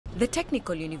The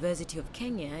Technical University of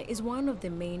Kenya is one of the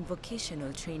main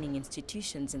vocational training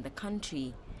institutions in the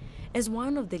country. As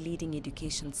one of the leading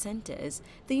education centers,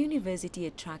 the university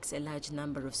attracts a large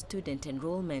number of student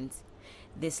enrollments.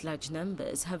 These large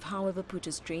numbers have, however, put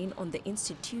a strain on the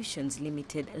institution's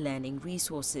limited learning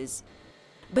resources.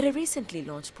 But a recently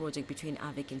launched project between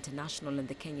AVIC International and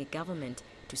the Kenya government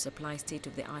to supply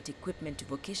state-of-the-art equipment to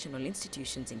vocational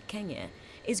institutions in Kenya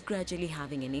is gradually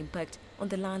having an impact on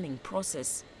the learning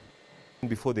process.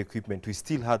 Before the equipment, we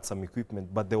still had some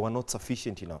equipment, but they were not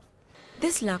sufficient enough.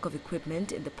 This lack of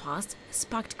equipment in the past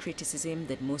sparked criticism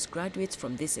that most graduates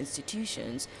from these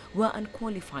institutions were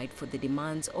unqualified for the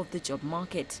demands of the job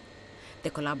market.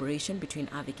 The collaboration between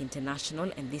AVIC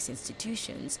International and these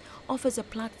institutions offers a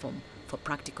platform for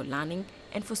practical learning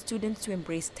and for students to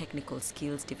embrace technical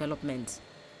skills development.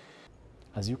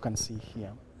 As you can see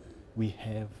here, we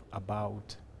have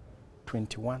about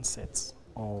 21 sets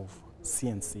of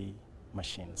CNC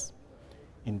machines.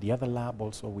 In the other lab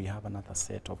also we have another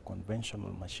set of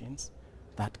conventional machines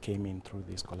that came in through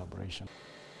this collaboration.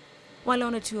 While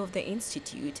on a tour of the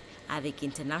institute, AVIC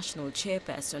International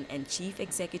chairperson and chief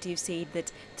executive said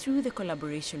that through the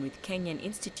collaboration with Kenyan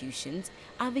institutions,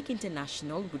 AVIC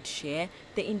International would share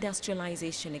the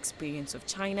industrialization experience of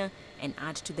China and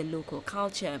add to the local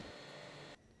culture.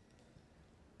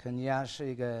 肯尼亚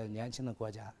是一个年轻的国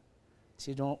家，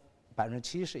其中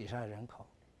70%以上的人口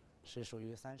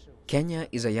Kenya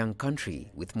is a young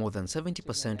country with more than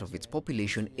 70% of its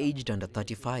population aged under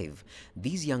 35.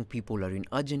 These young people are in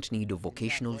urgent need of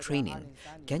vocational training.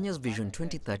 Kenya's Vision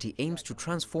 2030 aims to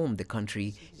transform the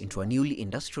country into a newly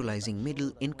industrializing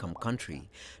middle-income country.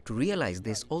 To realize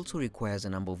this also requires a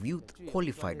number of youth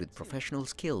qualified with professional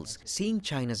skills. Seeing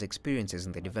China's experiences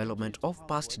in the development of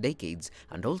past decades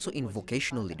and also in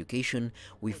vocational education,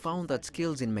 we found that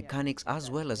skills in mechanics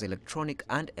as well as electronic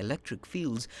and electric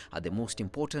fields are the most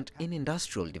important in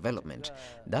industrial development.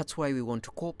 That's why we want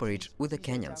to cooperate with the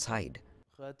Kenyan side.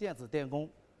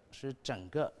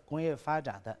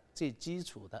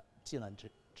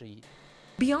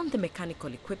 Beyond the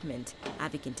mechanical equipment,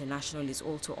 AVIC International is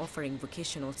also offering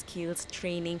vocational skills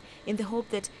training in the hope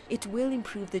that it will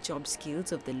improve the job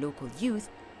skills of the local youth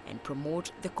and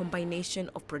promote the combination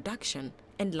of production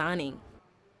and learning.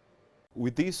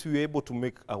 With this, we were able to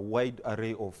make a wide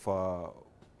array of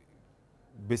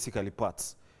basically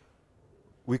parts.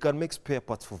 We can make spare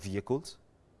parts for vehicles.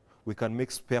 We can make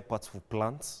spare parts for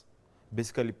plants.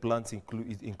 Basically, plants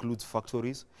includes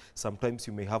factories. Sometimes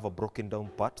you may have a broken down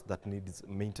part that needs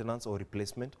maintenance or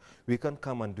replacement. We can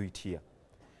come and do it here.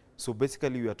 So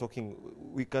basically, we are talking,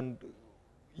 we can,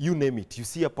 you name it. You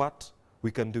see a part,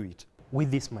 we can do it. With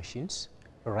these machines,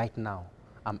 right now,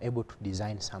 I'm able to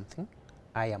design something.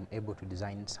 I am able to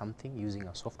design something using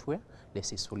a software.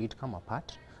 This is solid come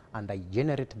apart, and I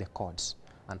generate the codes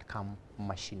and come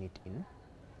machine it in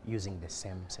using the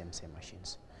same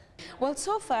machines. Well,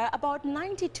 so far, about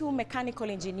 92 mechanical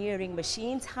engineering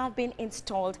machines have been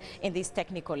installed in this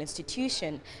technical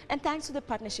institution. And thanks to the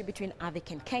partnership between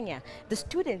AVIC and Kenya, the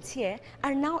students here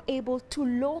are now able to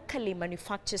locally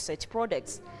manufacture such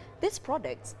products. These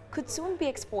products could soon be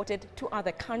exported to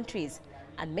other countries,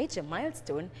 a major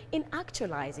milestone in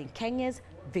actualizing Kenya's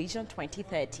Vision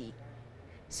 2030.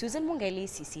 Susan Mungeli,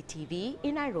 CCTV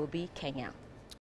in Nairobi, Kenya.